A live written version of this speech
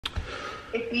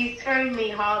If you throw me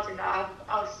hard enough,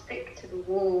 I'll stick to the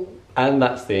wall. And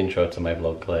that's the intro to my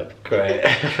vlog clip. Great.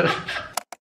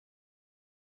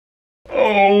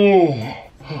 Oh.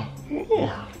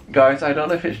 Guys, I don't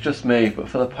know if it's just me, but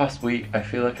for the past week, I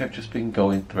feel like I've just been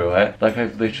going through it. Like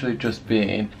I've literally just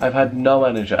been, I've had no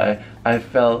energy. I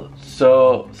felt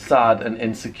so sad and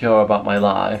insecure about my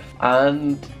life.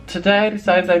 And today I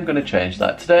decided I'm gonna change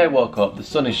that. Today I woke up, the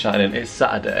sun is shining, it's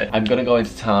Saturday. I'm gonna go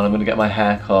into town, I'm gonna get my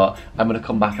hair cut, I'm gonna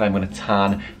come back and I'm gonna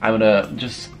tan. I'm gonna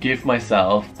just give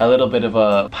myself a little bit of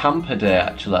a pamper day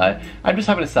actually. I'm just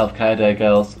having a self-care day,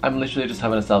 girls. I'm literally just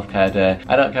having a self-care day.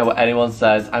 I don't care what anyone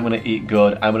says, I'm gonna eat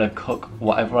good, I'm gonna cook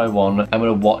whatever I want, I'm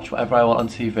gonna watch whatever I want on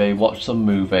TV, watch some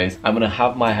movies, I'm gonna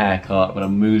have my hair cut, I'm gonna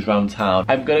move around town.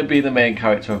 I'm gonna be the main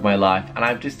character of my life, and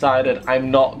I've decided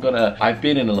I'm not gonna, I've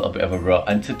been in a little bit of a rut,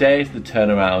 and today's the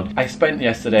turnaround. I spent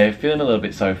yesterday feeling a little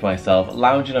bit sorry for myself,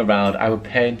 lounging around, I was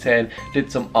painting,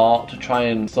 did some art to try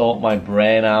and sort my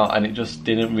brain out, and it just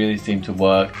didn't really seem to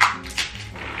work.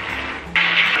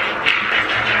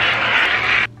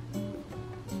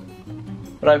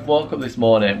 But I've woke up this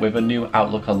morning with a new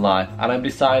outlook on life, and I'm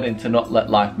deciding to not let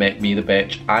life make me the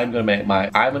bitch. I'm gonna make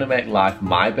life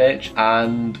my bitch,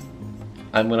 and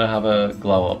I'm gonna have a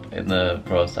glow up in the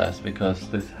process because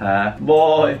this hair,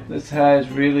 boy, this hair is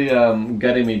really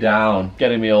getting me down,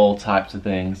 getting me all types of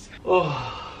things.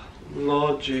 Oh,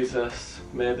 Lord Jesus,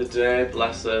 may the day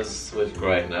bless us with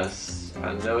greatness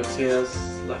and no tears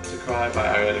left to cry by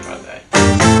Ariana Grande.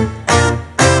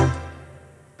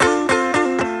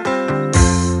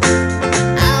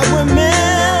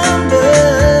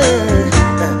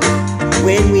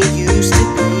 When we used to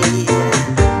be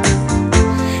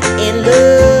in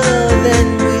love,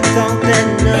 and we thought that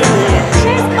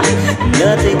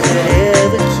nothing could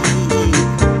ever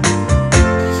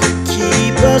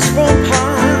keep us from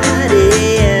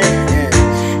partying,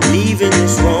 leaving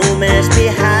this romance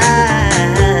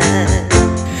behind.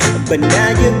 But now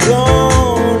you're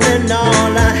gone, and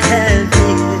all I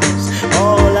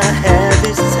have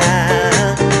is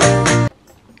time.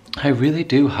 I really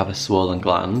do have a swollen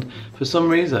gland. For some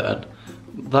reason,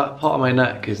 that part of my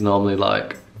neck is normally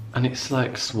like, and it's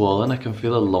like swollen, I can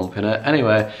feel a lump in it.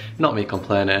 Anyway, not me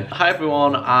complaining. Hi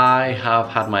everyone, I have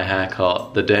had my hair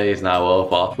cut. The day is now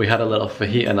over. We had a little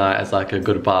fajita night as like a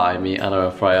goodbye. Me, Anna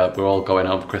and Freya, we're all going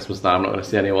home for Christmas now. I'm not gonna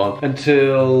see anyone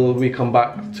until we come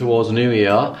back towards New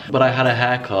Year. But I had a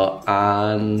haircut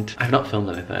and I've not filmed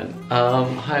anything.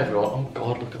 Hi everyone, oh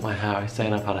God, look at my hair. I'm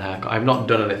saying I've had a haircut. I've not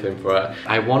done anything for it.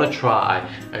 I wanna try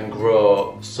and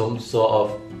grow some sort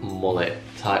of mullet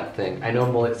type thing. I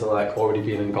know mullets are like already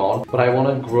been and gone, but I want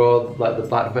to grow like the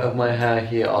back bit of my hair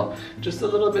here just a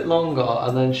little bit longer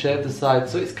and then shave the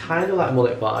sides, so it's kind of like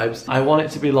mullet vibes. I want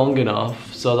it to be long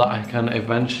enough so that I can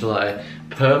eventually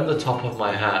perm the top of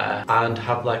my hair and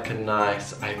have like a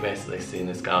nice, I've basically seen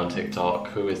this guy on TikTok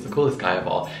who is the coolest guy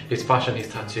ever. His fashion, his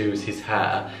tattoos, his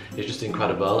hair is just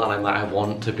incredible, and I'm like, I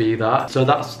want to be that. So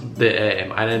that's the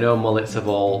aim, and I know mullets have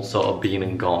all sort of been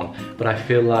and gone, but I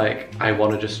feel like I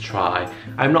want to just try.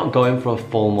 I'm not going for a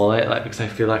full mullet, like, because I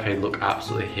feel like I look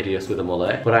absolutely hideous with a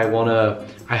mullet, but I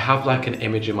have like an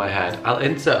image in my head. I'll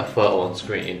insert a photo on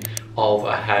screen of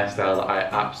a hairstyle that I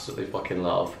absolutely fucking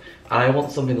love. And I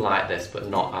want something like this, but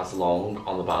not as long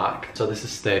on the back. So this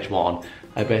is stage one.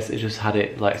 I basically just had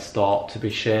it like start to be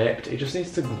shaped. It just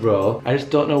needs to grow. I just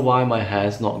don't know why my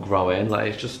hair's not growing. Like,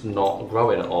 it's just not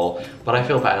growing at all. But I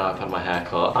feel better now I've had my hair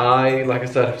cut. Like I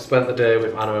said, have spent the day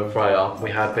with Anna and Freya.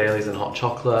 We had Baileys and hot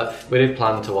chocolate. We did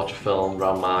plan to watch a film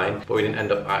around mine, but we didn't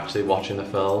end up actually watching the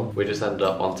film. We just ended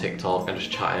up on TikTok and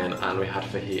just chatting, and we had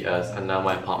fajitas, and now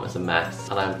my apartment's a mess.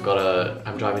 And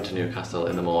I'm driving to Newcastle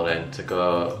in the morning to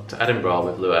go to Edinburgh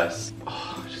with Lewis.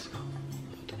 Oh,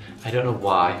 I don't know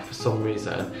why, for some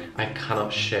reason, I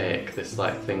cannot shake this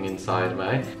like thing inside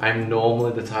me. I'm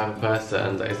normally the type of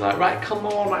person that is like, right, come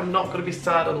on, I'm not gonna be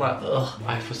sad. I'm like, ugh.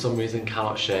 I, for some reason,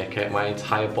 cannot shake it. My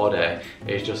entire body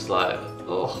is just like,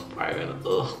 ugh, Byron,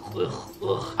 ugh, ugh,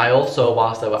 ugh. I also,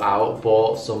 whilst I were out,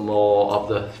 bought some more of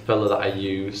the filler that I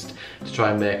used to try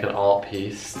and make an art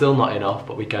piece. Still not enough,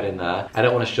 but we get in there. I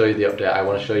don't want to show you the update, I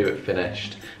want to show you it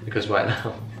finished, because right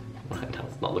now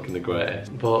it's not looking the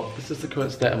greatest. But this is the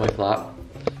current state of my flat.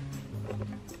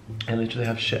 I literally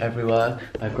have shit everywhere.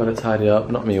 I've got to tidy up.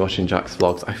 Not me watching Jack's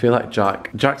vlogs. I feel like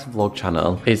Jack's vlog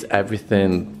channel is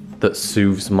everything that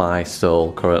soothes my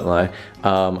soul currently.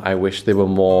 I wish there were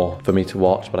more for me to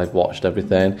watch, but I've watched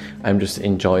everything. I'm just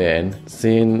enjoying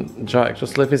seeing Jack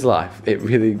just live his life. It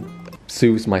really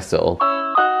soothes my soul.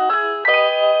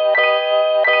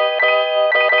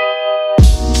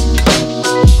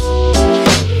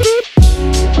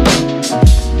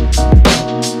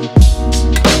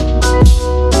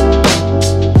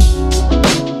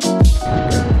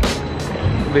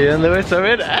 and Lewis are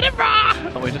in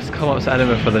Edinburgh! We just come up to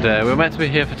Edinburgh for the day. We were meant to be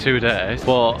here for 2 days,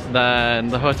 but then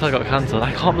the hotel got cancelled.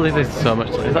 I can't believe there's so much.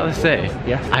 Is that the sea?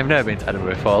 Yeah. I've never been to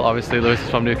Edinburgh before. Obviously Lewis is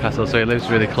from Newcastle, so he lives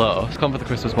really close. Come for the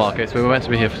Christmas markets. We were meant to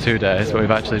be here for 2 days, but we've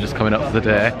actually just coming up for the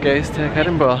day. Gaze take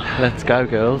Edinburgh. Let's go,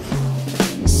 girls.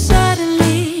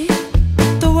 Suddenly,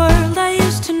 the world I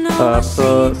used to know.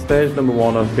 So stage number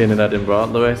 1 of being in Edinburgh.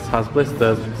 Lewis has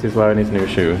blisters because he's wearing his new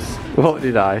shoes. What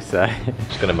did I say?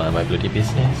 Just gonna mind my bloody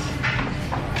business.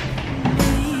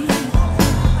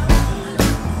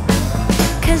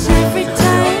 Every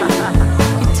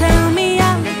time you tell me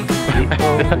I'm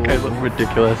Okay, look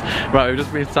ridiculous. Right, we've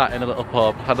just been sat in a little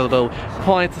pub, had a little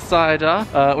pint of cider.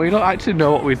 We don't actually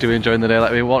know what we're doing during the day.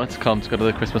 Like, we wanted to come to go to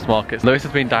the Christmas markets. Lewis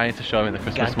has been dying to show me the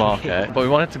Christmas market, but we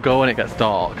wanted to go when it gets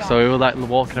dark. So we were like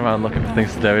walking around looking for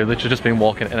things to do. We've literally just been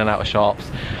walking in and out of shops,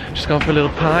 just going for a little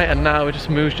pint, and now we just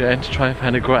moved in to try and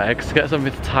find a Greggs to get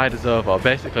something to tide us over.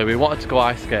 Basically, we wanted to go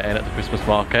ice skating at the Christmas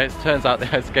markets. Turns out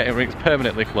the ice skating rink's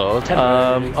permanently closed.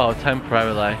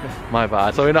 Temporarily. My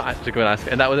bad. So we're not actually going ice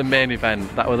skating. That was the main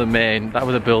event. That was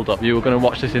the build-up. You were going to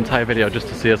watch this entire video just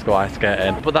to see us go ice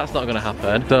skating, but that's not going to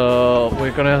happen. So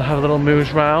we're going to have a little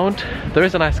mooge round. There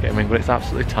is an ice skating rink, but it's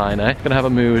absolutely tiny. We're going to have a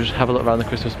mooge, have a look around the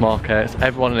Christmas markets.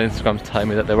 Everyone on Instagram's telling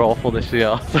me that they're awful this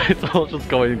year, so it's all just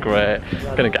going great.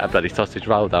 Gonna get a bloody sausage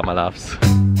roll down my loves. I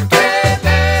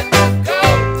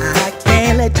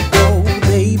can't let you go,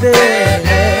 baby.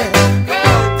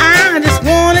 I just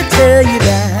wanna tell you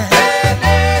that.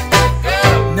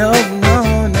 No,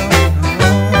 no, no, no.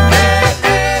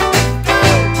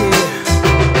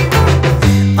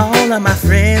 Yeah. All of my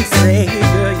friends say,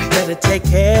 girl, you better take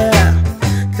care,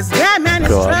 'cause that man is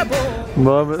trouble.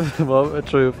 Moment of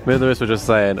truth. Me and Lewis were just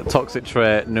saying, toxic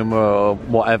trait, numero,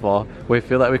 whatever. We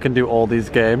feel like we can do all these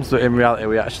games, but in reality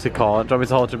we actually can't. Do you want me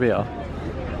to hold your beer?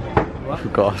 What?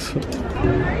 Of course.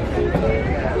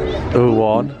 Ooh,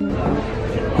 1,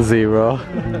 0.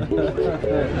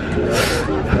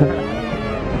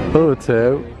 Ooh,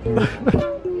 2.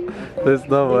 There's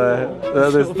no way.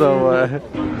 There's no way.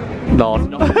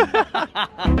 None.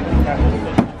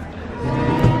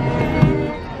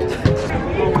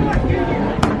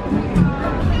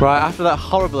 Right, after that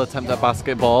horrible attempt at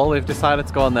basketball, we've decided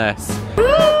to go on this. Oh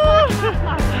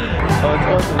my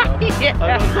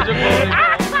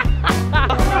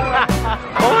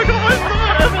god, my stomach! I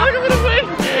feel like I'm gonna win!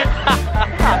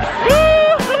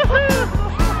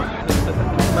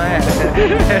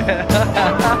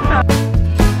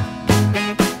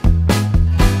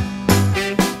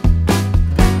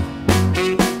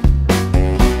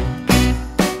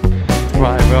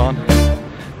 Right, we're on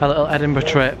a little Edinburgh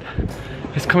trip.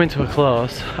 It's coming to a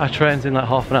close. Our train's in like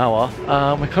half an hour.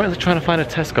 We're currently trying to find a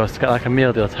Tesco's to get like a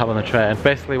meal deal to have on the train.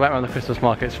 Basically went around the Christmas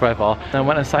markets forever, then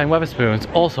went and sat in Wetherspoons,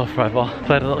 also forever.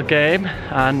 Played a little game,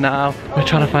 and now we're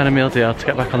trying to find a meal deal to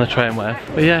get back on the train with.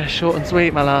 But yeah, short and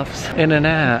sweet, my loves. In and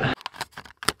out.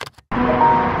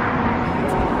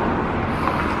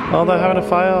 Oh, they're having a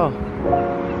fire.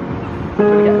 Do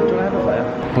we have a fire?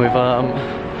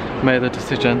 We've made the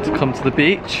decision to come to the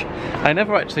beach. I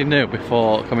never actually knew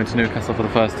before coming to Newcastle for the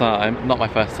first time. Not my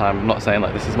first time, I'm not saying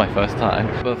like this is my first time,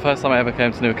 but the first time I ever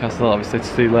came to Newcastle, obviously to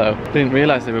see Low. Didn't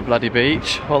realise they were a bloody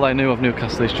beach. All I knew of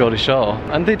Newcastle is Geordie Shore,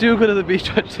 and they do go to the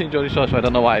beach actually in Geordie Shore, so I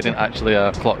don't know why I didn't actually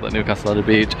clock that Newcastle had a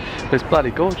beach, but it's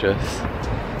bloody gorgeous.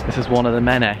 This is one of the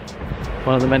many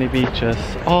beaches.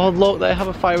 Oh look, they have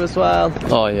a fire as well.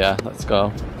 Oh yeah, let's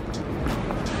go.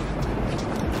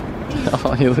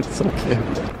 Oh, you look so cute.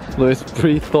 Lewis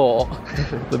pre-thought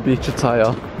the beach attire.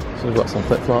 So we've got some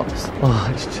flip-flops. Oh,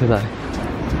 it's chilly.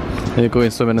 And you're going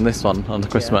swimming in this one on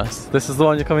Christmas. Yeah. This is the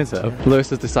one you're coming to? Lewis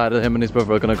has decided him and his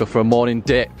brother are going to go for a morning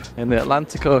dip in the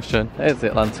Atlantic Ocean. It is the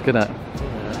Atlantic, isn't it?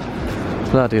 Yeah.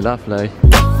 Bloody lovely.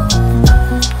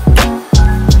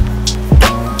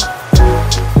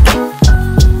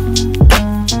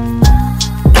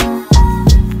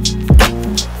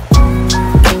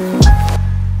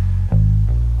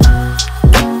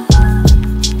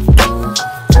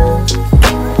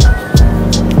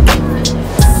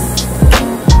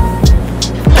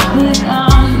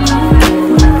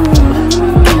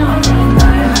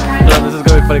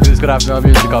 Because it's gonna have no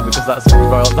music on because that's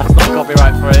not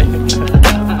copyright free.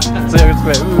 So you're just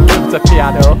going, ooh, it's a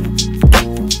piano.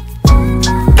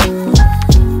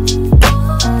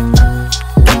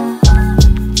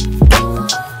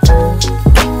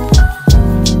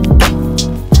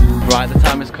 Right, the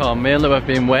time has come me and Lou have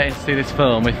been waiting to see this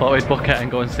film. We thought we'd book it and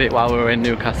go and see it while we were in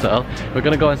Newcastle. We're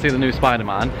going to go and see the new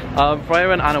Spider-Man. Freya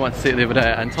and Anna went to see it the other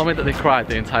day and told me that they cried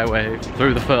the entire way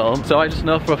through the film. So I just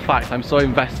know for a fact I'm so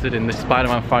invested in this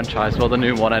Spider-Man franchise, well the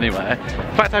new one anyway.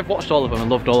 In fact, I've watched all of them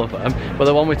and loved all of them, but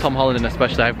the one with Tom Holland in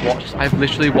especially, I've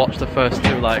literally watched the first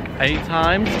two like 8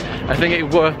 times. I think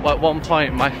it were at one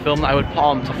point my film that I would put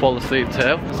on to fall asleep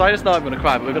to. So I just know I'm going to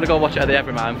cry, but we're going to go watch it at the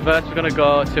Everyman. First we're going to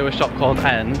go to a shop called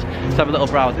End to have a little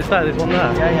browse. Is there's one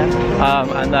there?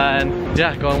 Yeah. And then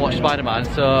yeah, go and watch Spider-Man.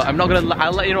 So I'm not going to,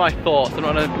 I'll let you know my thoughts. I'm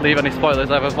not going to leave any spoilers.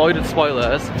 I've avoided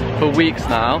spoilers for weeks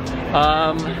now.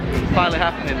 Finally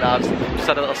happening now. Just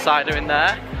had a little cider in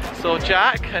there. So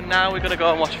Jack, and now we're going to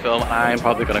go and watch a film, and I'm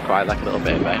probably going to cry like a little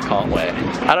bit, but I can't wait.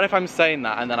 I don't know if I'm saying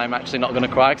that and then I'm actually not going to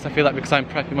cry, because I feel like because I'm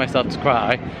prepping myself to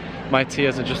cry, my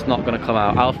tears are just not going to come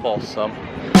out. I'll force some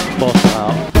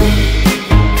out.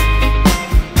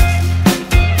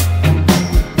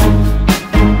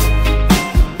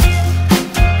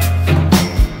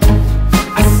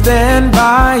 Stand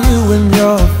by you when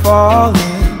you're falling,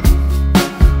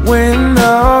 when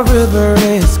the river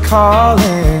is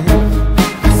calling.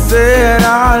 I said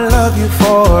I love you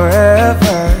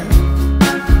forever,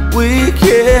 we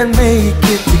can make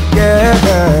it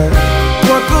together.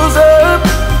 What goes up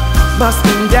must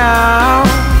come down.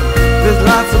 There's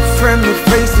lots of friendly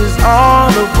faces all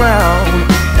around,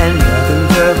 and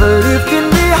nothing's ever lifting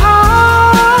me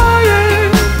higher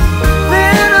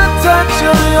than a touch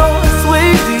of your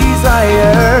sweet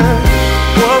desire.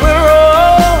 What we're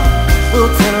all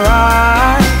built in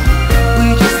right,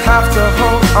 we just have to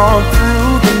hold on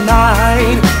through the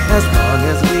night, as long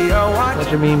as we are watching. What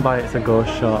do you mean by it's a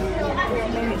ghost shop?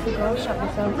 It's a ghost shop, they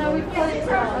sell ghosts.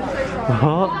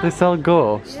 What? They sell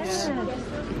ghosts?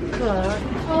 Yeah.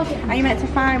 Are you meant to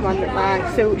find one that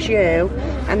like suits you,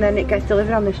 and then it gets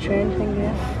delivered on this train thing,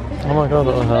 yeah? Oh my god,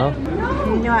 what the hell?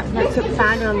 You know, I meant to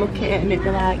find one and look at it and it'd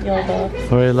be like, your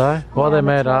ghost. Really? What are they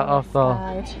made out of though?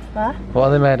 What? What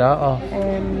are they made out of?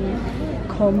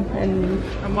 Cum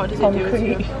and what does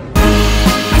concrete.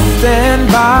 I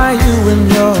stand by you when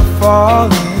you're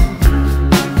falling,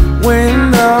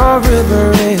 when the